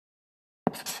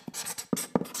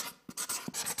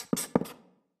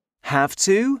have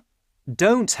to,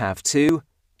 don't have to,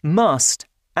 must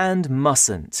and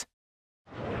mustn't.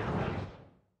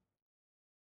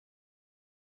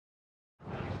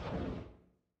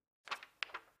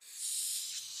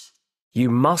 You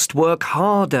must work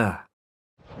harder.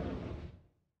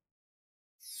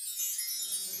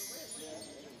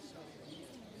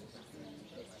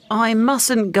 I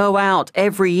mustn't go out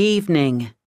every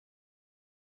evening.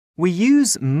 We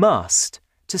use must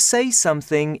to say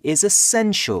something is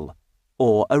essential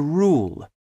or a rule.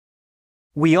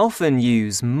 We often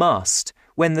use must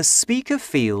when the speaker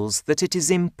feels that it is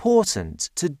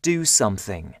important to do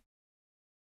something.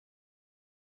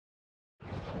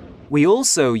 We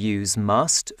also use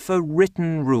must for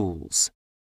written rules.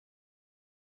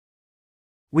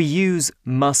 We use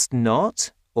must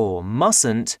not or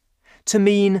mustn't to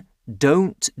mean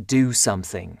don't do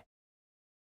something.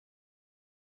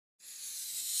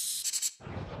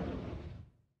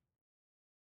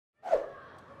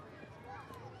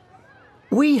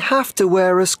 We have to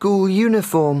wear a school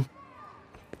uniform.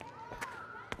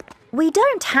 We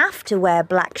don't have to wear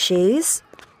black shoes.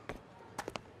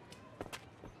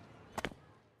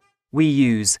 We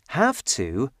use have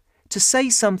to say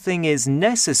something is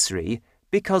necessary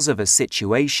because of a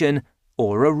situation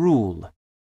or a rule.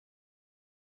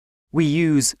 We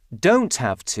use don't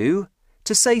have to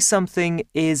say something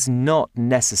is not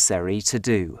necessary to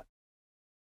do.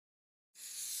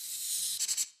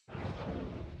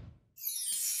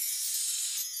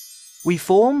 We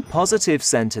form positive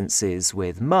sentences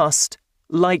with must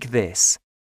like this.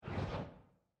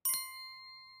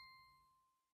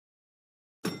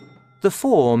 The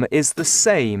form is the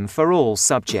same for all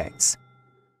subjects.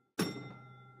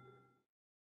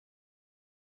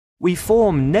 We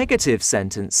form negative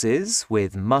sentences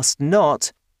with must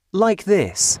not like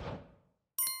this.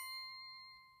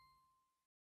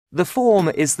 The form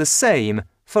is the same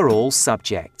for all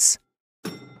subjects.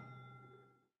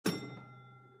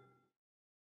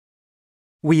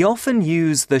 We often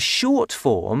use the short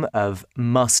form of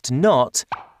must not,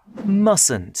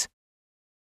 mustn't.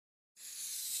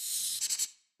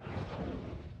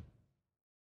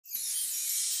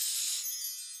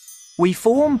 We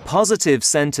form positive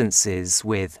sentences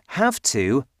with have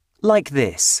to like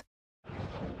this.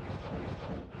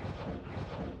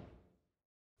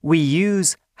 We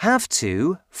use have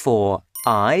to for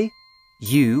I,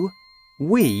 you,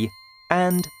 we,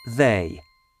 and they.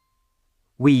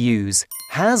 We use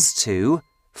has to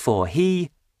for he,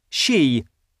 she,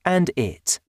 and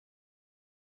it.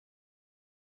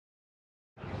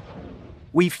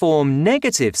 We form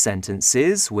negative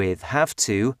sentences with have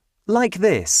to like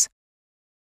this.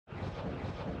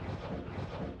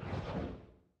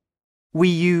 We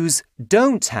use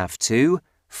don't have to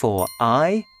for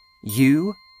I,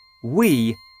 you,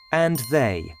 we, and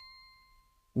they.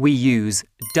 We use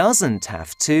doesn't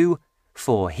have to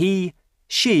for he,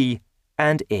 she,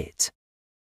 and it.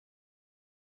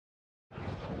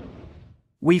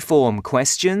 We form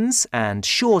questions and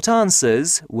short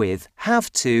answers with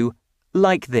have to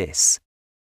like this.